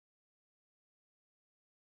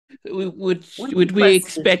Would One would we question.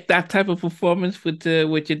 expect that type of performance with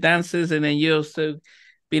your dancers, and then you also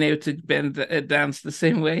being able to bend dance the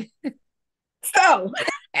same way? So,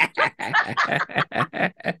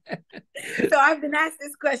 so I've been asked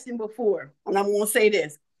this question before, and I'm gonna say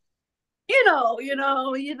this. Back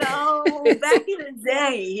in the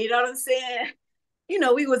day, you know what I'm saying?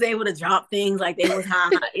 We was able to drop things like they was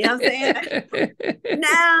hot. You know what I'm saying?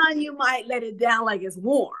 Now you might let it down like it's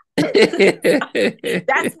warm.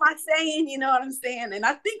 That's my saying, you know what I'm saying? And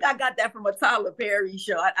I think I got that from a Tyler Perry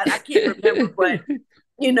show. I can't remember, but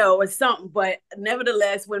it's something. But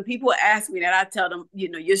nevertheless, when people ask me that, I tell them,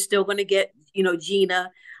 you're still gonna get, Gina.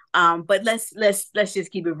 But let's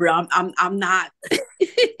just keep it real. I'm not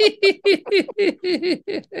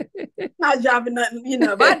dropping nothing.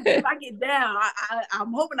 If I get down,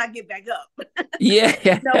 I'm hoping I get back up.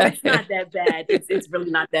 Yeah. No, it's not that bad. It's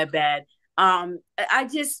really not that bad. I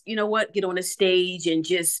just, get on a stage and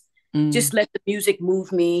just Mm, let the music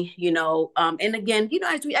move me, and again,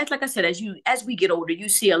 as like I said, as we get older, you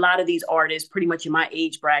see a lot of these artists pretty much in my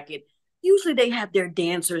age bracket. Usually they have their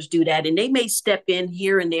dancers do that, and they may step in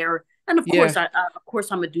here and there. And of yeah. course,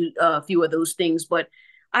 I'm gonna do a few of those things, but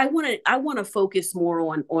I want to focus more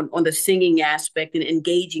on the singing aspect and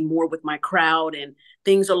engaging more with my crowd and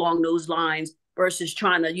things along those lines versus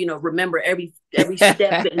trying to remember every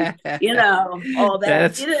step and all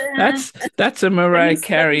that. That's that's a Mariah Let me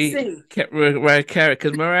Carey, sing. Mariah Carey,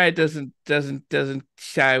 because Mariah doesn't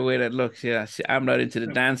shy away that looks. Yeah, I'm not into the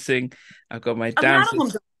dancing. I've got my A lot of them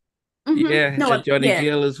dancers. don't. Yeah, No, and Johnny yeah,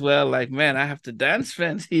 Gill as well. Like, man, I have to dance,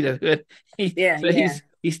 friends. yeah, So yeah.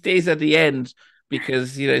 he stays at the end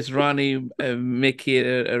because it's Ronnie, Mickey,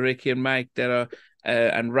 Ricky, and Mike that are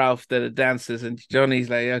and Ralph that are dancers, and Johnny's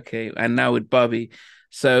like, okay, and now with Bobby.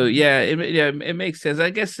 So yeah, it makes sense. I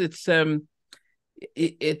guess it's and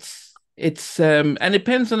it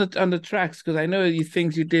depends on the tracks because I know the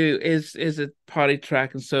things you do is a party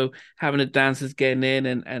track, and so having the dancers getting in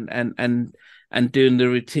and doing the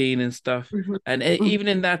routine and stuff, Hmm. and Hmm. even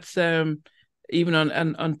in that even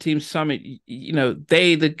on Team Summit,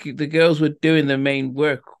 the girls were doing the main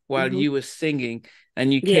work while Hmm. you were singing,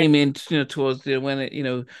 and you Yeah, came in towards the when it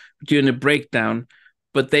during the breakdown,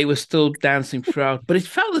 but they were still dancing throughout. But it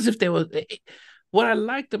felt as if they were what I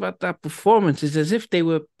liked about that performance is as if they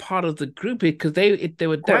were part of the group because they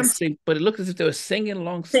were of course. dancing, but it looked as if they were singing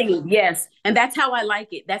along. Singing, yes. And that's how I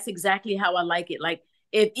like it. That's exactly how I like it. Like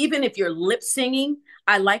even if you're lip singing,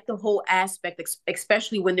 I like the whole aspect,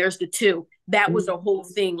 especially when there's the two. That was Mm. the whole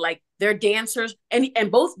thing. Like they're dancers,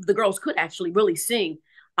 and both the girls could actually really sing.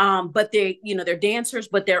 But they're dancers,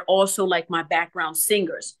 but they're also like my background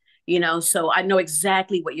singers. So I know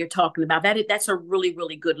exactly what you're talking about. That's a really,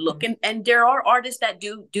 really good look. And there are artists that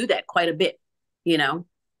do that quite a bit, you know.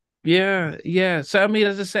 Yeah, yeah. So I mean,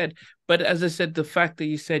 as I said, the fact that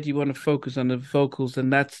you said you want to focus on the vocals,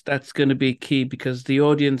 and that's going to be key because the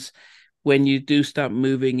audience, when you do start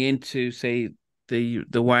moving into, say, the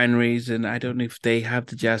wineries, and I don't know if they have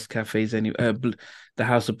the jazz cafes the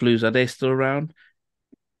House of Blues, are they still around?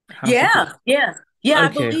 House of Blues. Yeah, yeah, yeah. I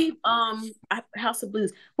Okay. believe House of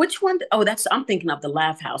Blues. Which one? Oh, I'm thinking of the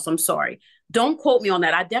Laugh House. I'm sorry. Don't quote me on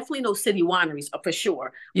that. I definitely know City Wineries for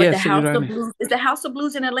sure. But Yeah, the City House of Runner. Blues is the House of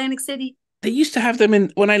Blues in Atlantic City. They used to have them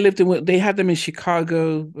in when I lived in. They had them in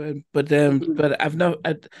Chicago, Mhm.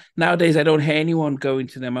 but nowadays I don't hear anyone going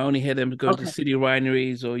to them. I only hear them going to Okay. City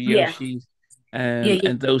Wineries or Yeah. Yoshi's, Yeah. Yeah.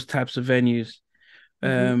 and those types of venues. Hmm.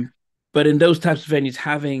 Um, but in those types of venues,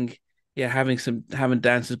 having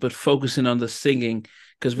dances, but focusing on the singing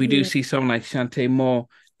because we do Yeah. see someone like Shantae Moore,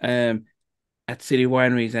 at City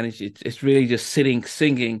Wineries, and it's really just sitting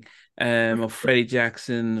singing, or Freddie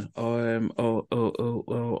Jackson, or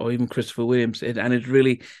even Christopher Williams, and it's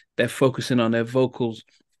really they're focusing on their vocals,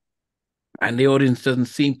 and the audience doesn't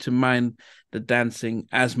seem to mind the dancing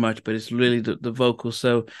as much, but it's really the vocals.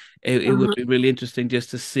 So it would Uh-huh. be really interesting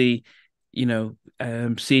just to see,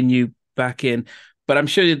 seeing you back in. But I'm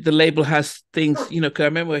sure the label has things, because I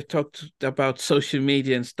remember I talked about social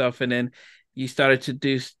media and stuff, and then you started to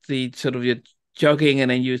do the sort of your jogging, and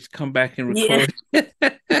then you come back and Yeah.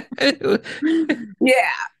 record.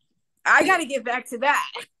 Yeah. I got to get back to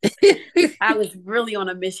that. I was really on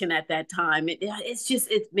a mission at that time. It's just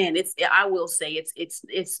man. I will say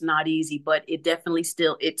it's not easy, but it definitely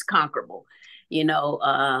still it's conquerable.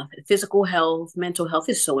 Physical health, mental health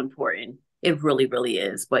is so important. It really, really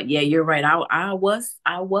is. But yeah, you're right. I was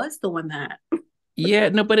doing that. Yeah,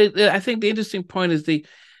 no, but I think the interesting point is the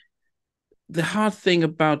hard thing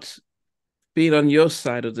about being on your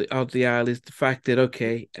side of the aisle is the fact that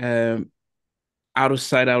okay, out of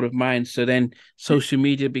sight, out of mind. So then social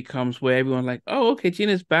media becomes where everyone like, oh, okay,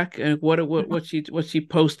 Gina's back, and what's she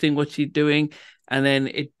posting, what's she doing, and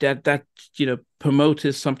then that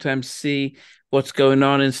promoters sometimes see what's going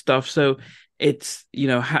on and stuff. So it's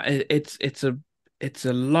it's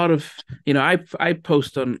a lot of I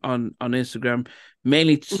post on Instagram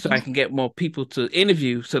mainly so I can get more people to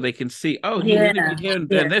interview so they can see, oh, you interviewed here and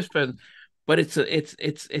this person. But it's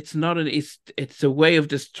not it's a way of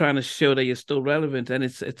just trying to show that you're still relevant, and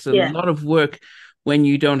it's a lot of work when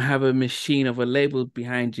you don't have a machine of a label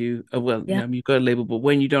behind you. Well, you've got a label, but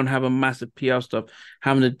when you don't have a massive PR stuff,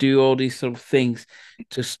 having to do all these sort of things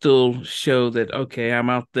to still show that, okay, I'm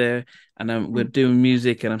out there and we're doing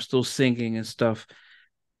music and I'm still singing and stuff.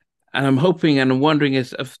 And I'm hoping and I'm wondering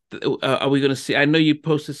if are we going to see? I know you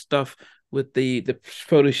posted stuff with the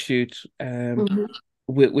photo shoot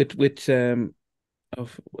with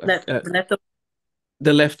of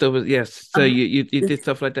the leftovers, yes. So you did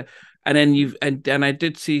stuff like that, and then and I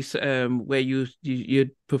did see where you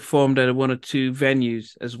performed at one or two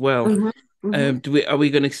venues as well. Are we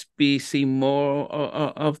going to be seeing more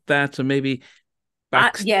of that, or maybe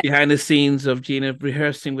behind the scenes of Gina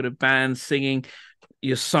rehearsing with a band, singing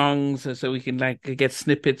your songs, so we can like get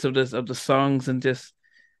snippets of the songs and just.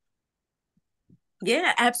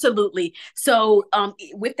 Yeah, absolutely. So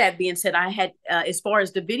with that being said, I had, as far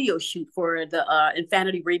as the video shoot for the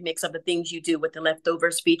Infinity remix of The Things You Do with the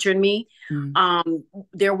Leftovers featuring me,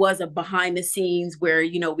 there was a behind the scenes where,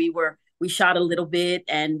 we shot a little bit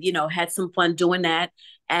and, had some fun doing that.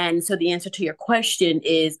 And so the answer to your question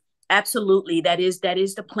is absolutely, that is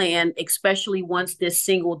the plan, especially once this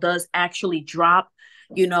single does actually drop.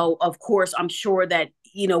 Of course, I'm sure that,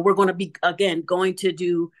 we're going to be, again, going to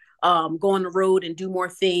do go on the road and do more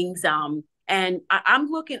things. And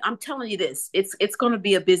I'm telling you this, it's going to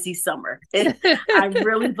be a busy summer. I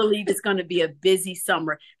really believe it's going to be a busy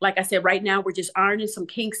summer. Like I said, right now we're just ironing some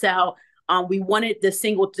kinks out. We wanted the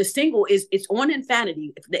single it's on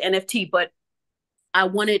Infinity, the NFT, but I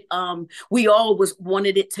wanted, we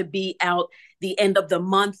wanted it to be out the end of the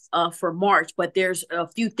month for March, but there's a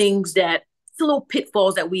few things little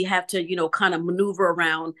pitfalls that we have to, kind of maneuver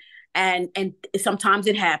around. And sometimes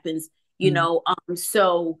it happens,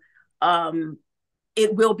 so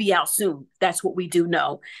it will be out soon. That's what we do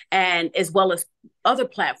know. And as well as other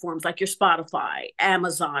platforms like your Spotify,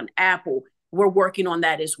 Amazon, Apple, we're working on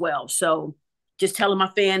that as well. So just telling my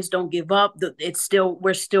fans, don't give up.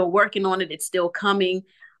 We're still working on it. It's still coming.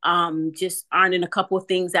 Just ironing a couple of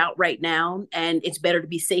things out right now, and it's better to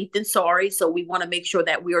be safe than sorry. So we want to make sure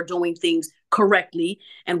that we are doing things correctly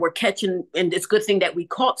and we're catching, and it's a good thing that we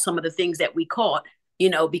caught some of the things that we caught,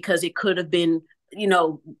 because it could have been,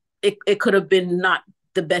 it could have been not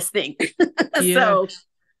the best thing. So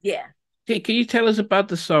yeah. Hey, can you tell us about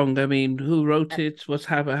the song? I mean, who wrote it? What's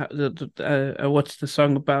the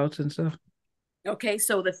song about and stuff? Okay,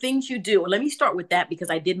 so The Things You Do. Let me start with that because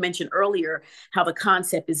I did mention earlier how the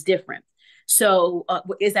concept is different. So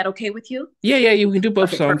is that okay with you? Yeah, you can do both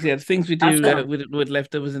songs. Perfect. Yeah, The Things We Do with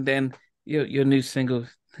Leftovers, and then your new single.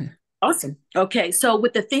 Awesome. Okay, so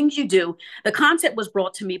with The Things You Do, the concept was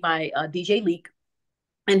brought to me by DJ Leak.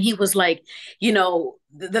 And he was like,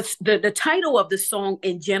 the title of the song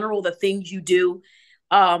in general, The Things You Do,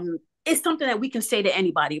 it's something that we can say to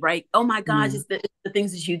anybody, right? Oh my gosh, it's the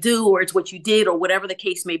things that you do, or it's what you did, or whatever the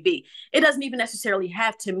case may be. It doesn't even necessarily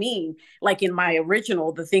have to mean, like in my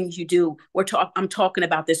original, The Things You Do, I'm talking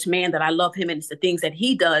about this man that I love him, and it's the things that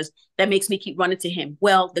he does that makes me keep running to him.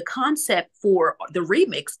 Well, the concept for the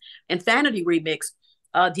remix, Infinity remix,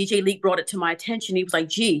 DJ Leak brought it to my attention. He was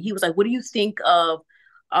like, what do you think of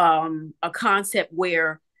a concept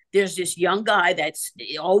where there's this young guy that's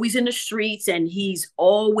always in the streets and he's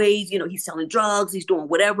always, he's selling drugs, he's doing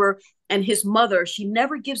whatever. And his mother, she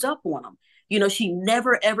never gives up on him. She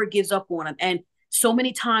never, ever gives up on him. And so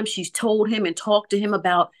many times she's told him and talked to him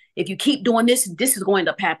about, if you keep doing this, this is going to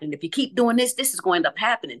end up happening. If you keep doing this, this is going to end up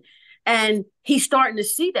happening. And he's starting to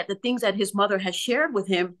see that the things that his mother has shared with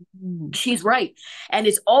him, she's right. And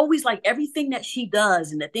it's always like everything that she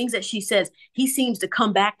does and the things that she says, he seems to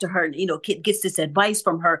come back to her and, gets this advice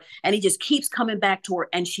from her. And he just keeps coming back to her,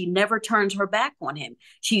 and she never turns her back on him.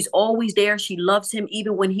 She's always there. She loves him.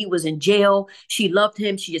 Even when he was in jail, she loved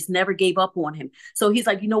him. She just never gave up on him. So he's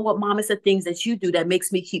like, you know what, Mom, it's the things that you do that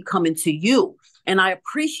makes me keep coming to you. And I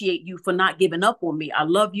appreciate you for not giving up on me. I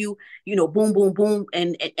love you, boom, boom, boom.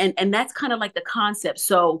 And that's kind of like the concept.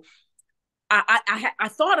 So I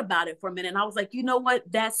thought about it for a minute, and I was like, you know what,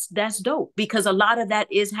 that's dope, because a lot of that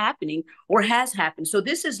is happening or has happened. So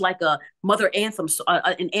this is like a mother anthem,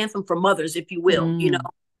 an anthem for mothers, if you will,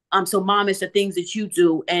 So mom, it's the things that you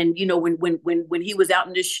do. And you know, when he was out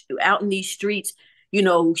in out in these streets, you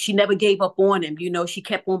know, she never gave up on him. You know, she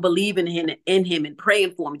kept on believing in him and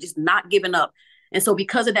praying for him, just not giving up. And so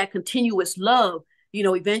because of that continuous love, you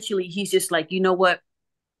know, eventually he's just like, you know what?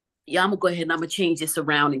 Yeah, I'm gonna go ahead and I'm gonna change this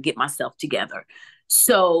around and get myself together.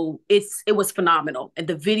 So it was phenomenal. And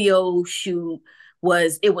the video shoot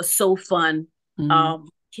was so fun.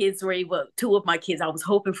 Kids were able, two of my kids, I was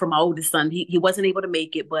hoping for my oldest son. He wasn't able to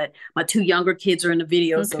make it, but my two younger kids are in the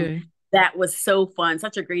video. So Okay. that was so fun,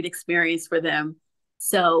 such a great experience for them.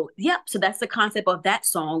 So yep, so that's the concept of that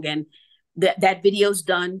song. And that video's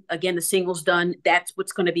done. Again, the single's done. That's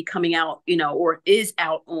what's going to be coming out, you know, or is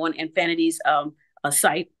out on Infinity's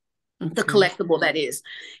site, the Okay. collectible that is.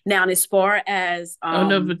 Now, and as far as Oh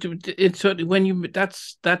no, but it's sort of when you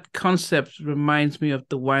that concept reminds me of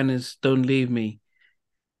the Whiners Don't Leave Me.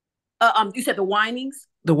 you said the Whinings.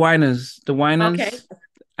 The Whiners, Okay.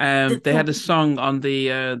 they had a song on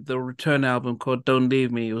the Return album called "Don't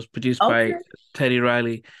Leave Me." It was produced by Okay. Teddy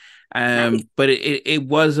Riley, Nice. but it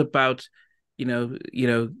was about,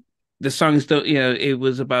 the songs don't, it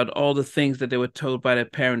was about all the things that they were told by their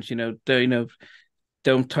parents.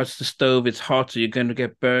 Don't touch the stove; it's hot, so you're going to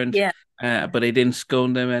get burned. Yeah. But they didn't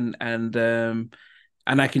scold them, and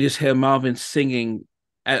I can just hear Marvin singing.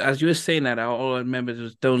 As you were saying that, all I remember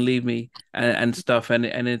was "Don't Leave Me" and stuff, and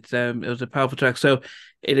it was a powerful track. So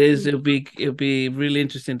it'll be really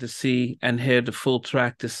interesting to see and hear the full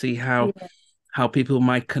track to see Yeah. how people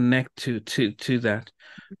might connect to that.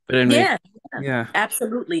 But anyway, Yeah. yeah.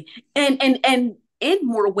 Absolutely. And in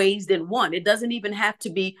more ways than one. It doesn't even have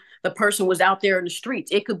to be the person was out there in the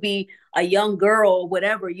streets. It could be a young girl or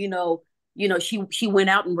whatever, she went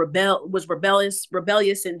out and was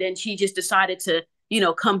rebellious, and then she just decided to,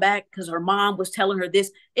 come back because her mom was telling her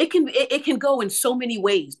this. It can go in so many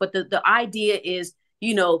ways, but the idea is,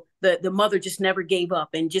 the mother just never gave up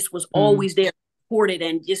and just was Mm, always there, supported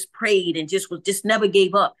and just prayed and just never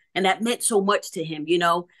gave up. And that meant so much to him.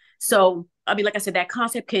 So I mean, like I said, that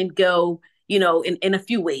concept can go, in a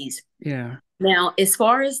few ways. yeah. Now, as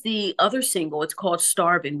far as the other single, it's called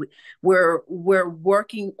 "Starving." We're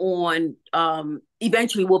working on.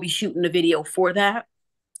 Eventually, we'll be shooting the video for that.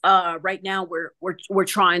 Right now, we're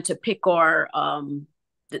trying to pick our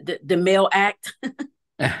the male act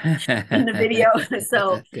in the video.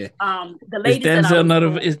 So, Okay. the ladies that I was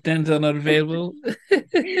going, Is Denzel not available?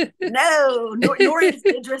 no, nor is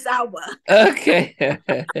Idris Alba. Okay.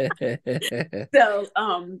 So,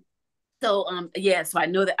 yeah, so I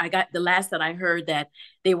know that I got the last that I heard that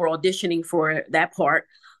they were auditioning for that part.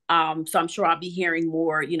 So I'm sure I'll be hearing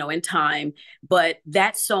more, in time. But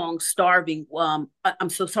that song, "Starving," I'm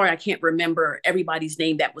so sorry I can't remember everybody's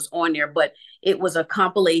name that was on there, but it was a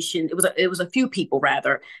compilation. It was a few people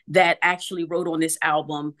rather that actually wrote on this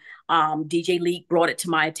album. DJ Leak brought it to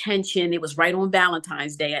my attention. It was right on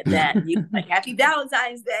Valentine's Day at that. And he was like, "Happy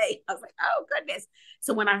Valentine's Day." I was like, "Oh goodness."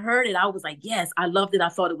 So when I heard it, I was like, yes, I loved it. I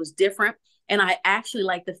thought it was different. And I actually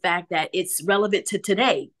like the fact that it's relevant to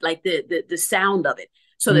today, like the sound of it.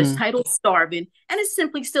 So it's Mm, titled "Starving," and it's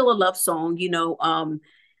simply still a love song.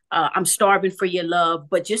 I'm starving for your love,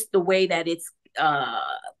 but just the way that it's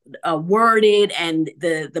worded and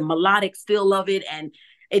the melodic feel of it, and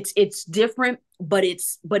it's different, but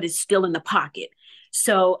it's still in the pocket.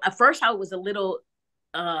 So at first I was a little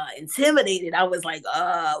intimidated. I was like,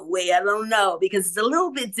 wait, I don't know, because it's a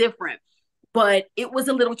little bit different, but it was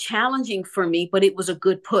a little challenging for me, but it was a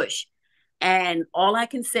good push. And all I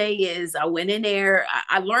can say is I went in there.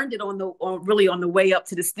 I learned it really on the way up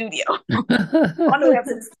to the studio. On the way up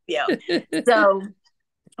to the studio. So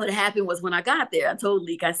what happened was when I got there, I told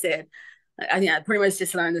Leek, I said, I pretty much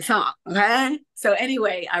just learned the song. Okay. So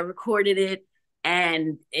anyway, I recorded it,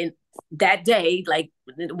 and that day, like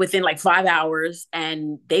within like 5 hours,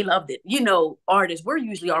 and they loved it. Artists, we're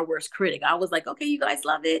usually our worst critic. I was like, okay, you guys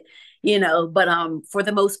love it, but for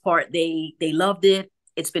the most part, they loved it.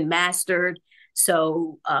 It's been mastered.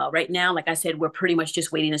 So right now, like I said, we're pretty much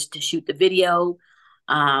just waiting to shoot the video.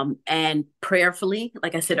 And prayerfully,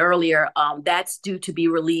 like I said earlier, that's due to be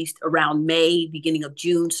released around May, beginning of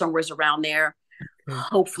June, somewhere's around there. okay.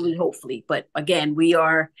 Hopefully. But again, we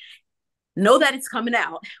know that it's coming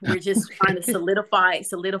out. We're just trying to Okay.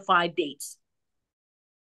 solidify dates.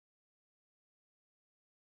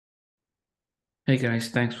 Hey guys,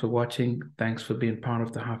 thanks for watching. Thanks for being part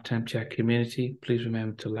of the Halftime Chat community. Please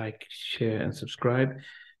remember to like, share, and subscribe.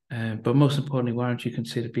 But most importantly, why don't you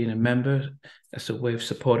consider being a member? That's a way of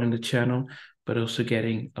supporting the channel, but also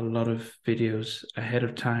getting a lot of videos ahead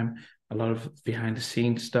of time, a lot of behind the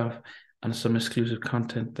scenes stuff, and some exclusive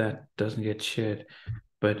content that doesn't get shared.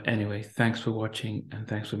 But anyway, thanks for watching and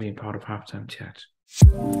thanks for being part of Halftime Chat.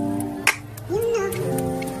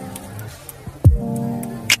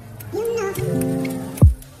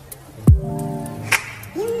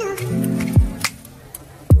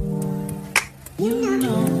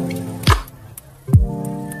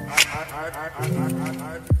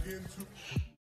 I begin to